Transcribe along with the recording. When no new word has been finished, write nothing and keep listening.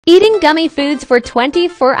Eating gummy foods for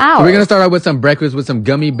 24 hours. So we're gonna start out with some breakfast with some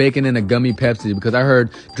gummy bacon and a gummy Pepsi, because I heard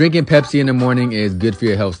drinking Pepsi in the morning is good for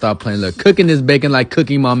your health. Stop playing. Look, cooking this bacon like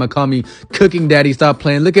Cooking Mama. Call me Cooking Daddy. Stop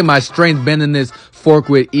playing. Look at my strength bending this fork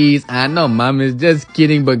with ease. I know Mom is just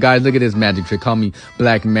kidding, but guys, look at this magic trick. Call me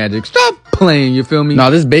Black Magic. Stop playing, you feel me? Now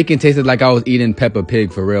this bacon tasted like I was eating Peppa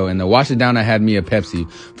Pig for real. And to wash it down, I had me a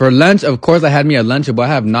Pepsi. For lunch, of course, I had me a Lunchable. I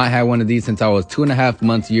have not had one of these since I was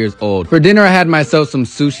 2.5 years old. For dinner, I had myself some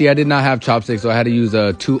sushi. I did not have chopsticks, so I had to use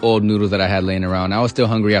 2 old noodles that I had laying around. I was still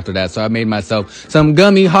hungry after that, so I made myself some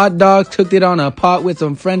gummy hot dogs, cooked it on a pot with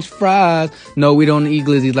some French fries. No, we don't eat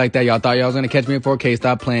glizzies like that. Y'all thought y'all was gonna catch me in 4K.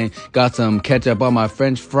 Stop playing. Got some ketchup on my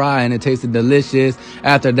French fry, and it tasted delicious.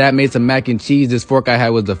 After that, made some mac and cheese. This fork I had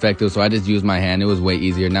was defective, so I just used my hand. It was way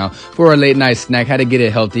easier. Now, for a late night snack, had to get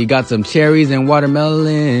it healthy. Got some cherries and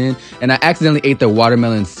watermelon, and I accidentally ate the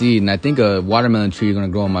watermelon seed, and I think a watermelon tree is gonna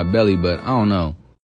grow on my belly, but I don't know.